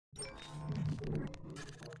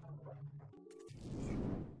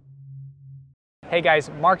Hey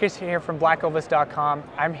guys, Marcus here from BlackOvis.com.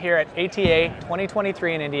 I'm here at ATA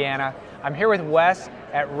 2023 in Indiana. I'm here with Wes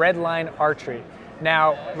at Redline Archery.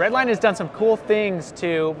 Now, Redline has done some cool things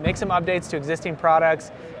to make some updates to existing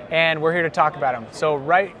products, and we're here to talk about them. So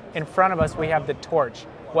right in front of us, we have the Torch.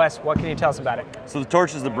 Wes, what can you tell us about it? So the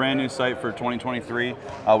Torch is the brand new sight for 2023.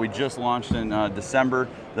 We just launched in December.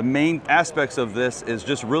 The main aspects of this is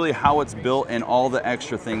just really how it's built and all the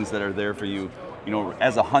extra things that are there for you,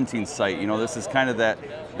 as a hunting sight. This is kind of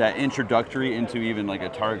that introductory into even like a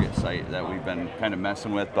target sight that we've been kind of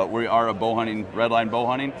messing with, but we are a Redline bow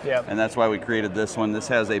hunting, and that's why we created this one. This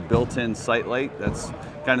has a built-in sight light. That's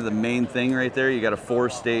kind of the main thing right there. You got a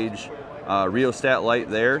 4-stage rheostat light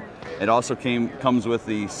there. It also comes with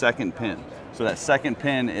the second pin. So that second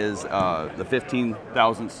pin is the 15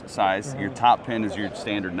 thousandths size. Your top pin is your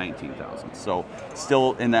standard 19 thousandths. So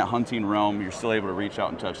still in that hunting realm, you're still able to reach out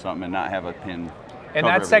and touch something and not have a pin. And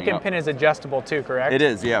that second pin is adjustable too, correct? It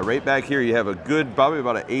is, yeah. Right back here, you have a good, probably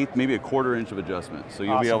about an eighth, maybe a quarter-inch of adjustment. So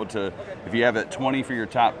you'll be able to, if you have it 20 for your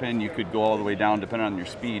top pin, you could go all the way down, depending on your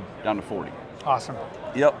speed, down to 40. Awesome.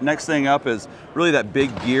 Yep. Next thing up is really that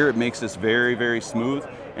big gear. It makes this very, very smooth.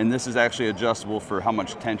 And this is actually adjustable for how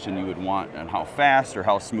much tension you would want and how fast or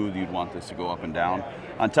how smooth you'd want this to go up and down.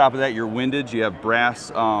 On top of that, your windage, you have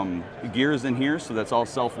brass gears in here, so that's all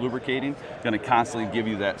self-lubricating. Going to constantly give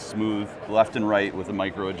you that smooth left and right with a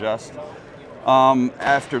micro adjust.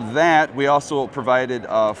 After that, we also provided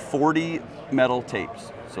 40 metal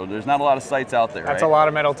tapes. So there's not a lot of sights out there. That's a lot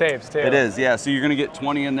of metal tapes too. It is, yeah. So you're going to get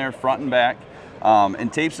 20 in there front and back.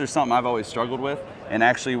 And tapes are something I've always struggled with. And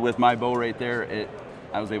actually with my bow right there,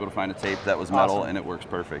 I was able to find a tape that was metal, and it works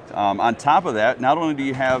perfect. On top of that, not only do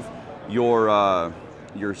you have your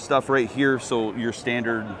stuff right here, so your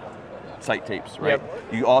standard sight tapes, right?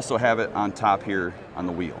 Yep. You also have it on top here on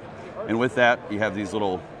the wheel. And with that, you have these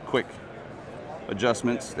little quick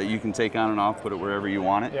adjustments that you can take on and off, put it wherever you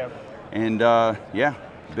want it. Yep. And yeah,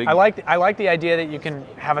 big. I like the idea that you can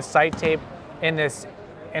have a sight tape in this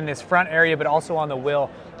front area, but also on the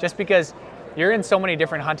wheel, just because you're in so many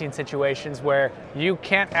different hunting situations where you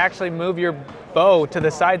can't actually move your bow to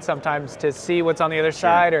the side sometimes to see what's on the other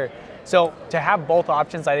side, so to have both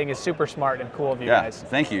options, I think, is super smart and cool of you guys.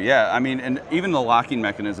 Thank you. Yeah, I mean, and even the locking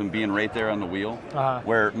mechanism being right there on the wheel,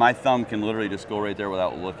 where my thumb can literally just go right there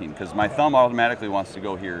without looking, because my thumb automatically wants to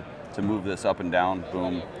go here to move this up and down.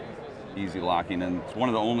 Boom, easy locking, and it's one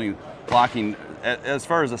of the only locking as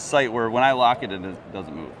far as a sight where when I lock it, it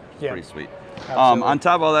doesn't move. It's pretty sweet. On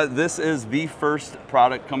top of all that, this is the first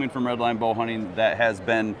product coming from Redline Bowhunting that has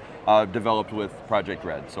been developed with Project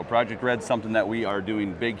Red. So Project Red is something that we are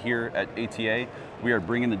doing big here at ATA. We are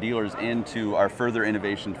bringing the dealers into our further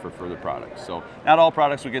innovation for further products. So not all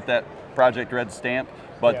products will get that Project Red stamp,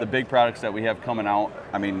 but the big products that we have coming out,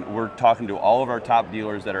 I mean, we're talking to all of our top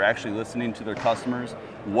dealers that are actually listening to their customers,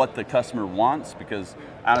 what the customer wants, because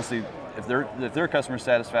honestly, if their customer's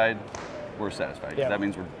satisfied, we're satisfied. That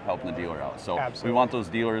means we're helping the dealer out. So we want those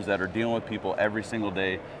dealers that are dealing with people every single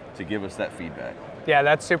day to give us that feedback. Yeah,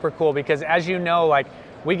 that's super cool, because as you know, like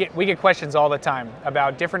we get questions all the time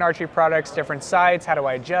about different archery products, different sights. How do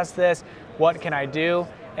I adjust this? What can I do?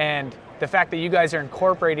 And the fact that you guys are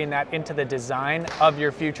incorporating that into the design of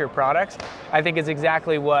your future products, I think is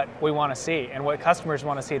exactly what we want to see and what customers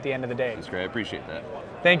want to see at the end of the day. That's great. I appreciate that.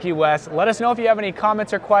 Thank you, Wes. Let us know if you have any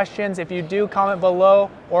comments or questions. If you do, comment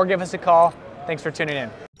below or give us a call. Thanks for tuning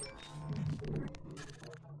in.